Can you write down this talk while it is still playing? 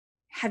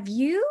Have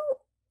you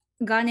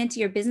gone into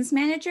your business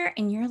manager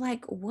and you're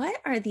like, what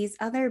are these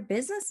other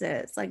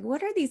businesses? Like,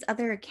 what are these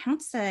other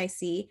accounts that I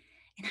see?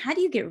 And how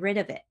do you get rid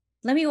of it?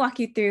 Let me walk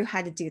you through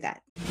how to do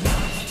that.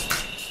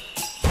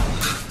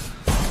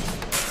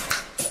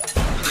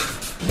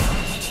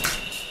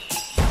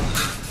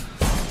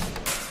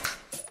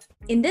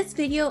 In this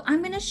video, I'm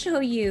going to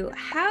show you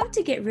how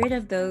to get rid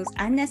of those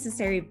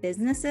unnecessary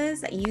businesses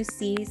that you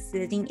see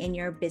sitting in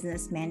your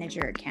business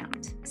manager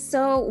account.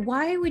 So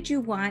why would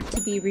you want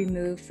to be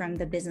removed from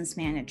the business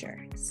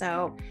manager?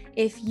 So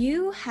if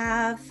you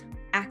have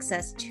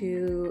access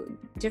to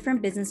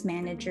different business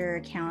manager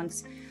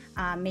accounts,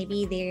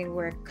 maybe they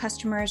were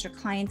customers or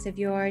clients of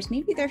yours,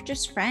 maybe they're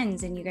just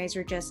friends and you guys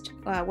are just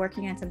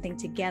working on something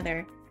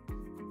together.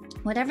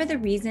 Whatever the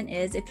reason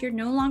is, if you're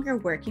no longer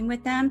working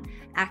with them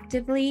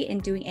actively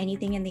and doing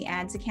anything in the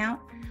ads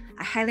account,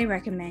 I highly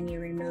recommend you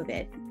remove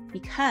it.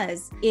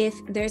 Because if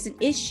there's an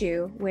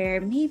issue where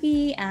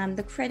maybe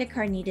the credit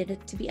card needed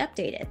to be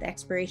updated, the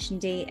expiration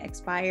date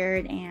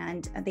expired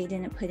and they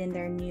didn't put in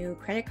their new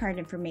credit card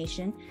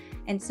information.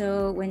 And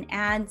so when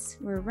ads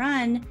were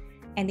run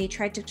and they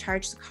tried to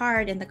charge the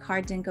card and the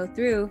card didn't go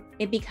through,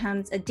 it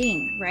becomes a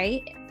ding,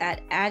 right?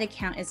 That ad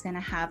account is going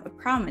to have a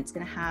problem. It's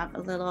going to have a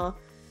little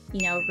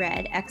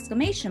red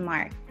exclamation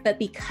mark. But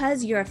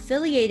because you're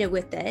affiliated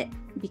with it,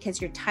 because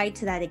you're tied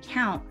to that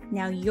account,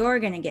 now you're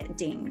going to get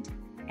dinged.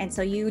 And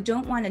so you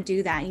don't want to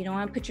do that. You don't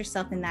want to put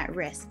yourself in that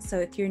risk. So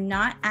if you're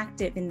not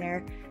active in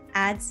their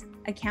ads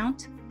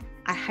account,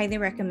 I highly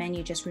recommend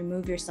you just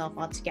remove yourself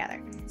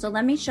altogether. So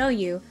let me show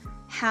you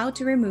how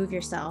to remove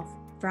yourself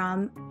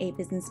from a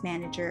business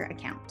manager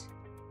account.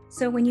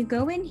 So when you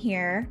go in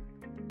here,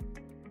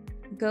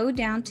 go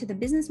down to the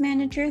business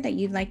manager that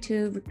you'd like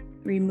to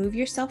remove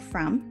yourself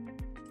from.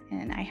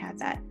 And I have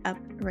that up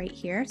right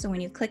here. So when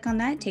you click on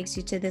that, it takes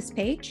you to this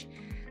page.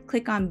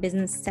 Click on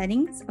business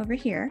settings over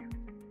here,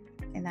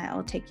 and that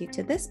will take you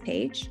to this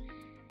page.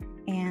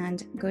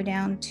 And go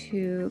down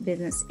to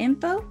business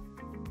info,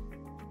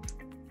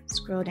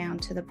 scroll down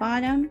to the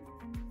bottom,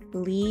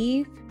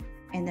 leave,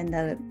 and then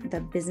the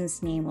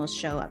business name will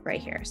show up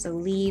right here. So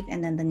leave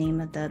and then the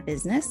name of the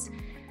business.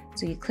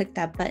 So you click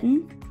that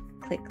button,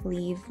 click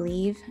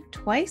leave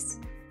twice.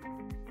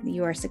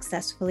 You are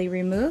successfully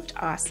removed.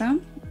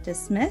 Awesome.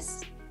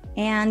 Dismiss.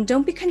 And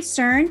don't be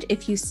concerned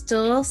if you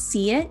still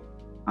see it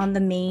on the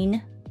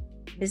main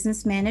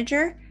business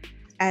manager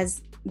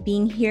as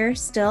being here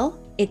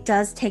still. It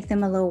does take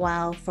them a little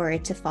while for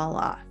it to fall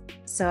off.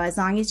 So as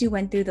long as you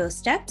went through those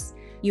steps,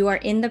 you are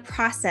in the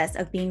process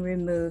of being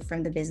removed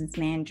from the business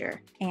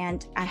manager.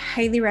 And I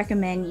highly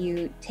recommend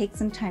you take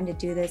some time to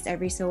do this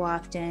every so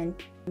often,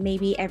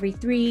 maybe every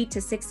 3 to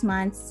 6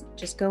 months.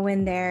 Just go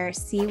in there,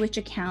 see which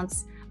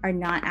accounts are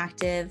not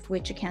active,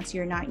 which accounts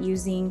you're not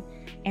using,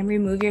 and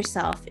remove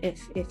yourself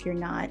if you're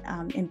not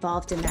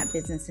involved in that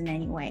business in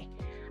any way.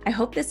 I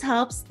hope this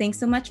helps. Thanks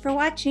so much for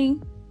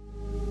watching.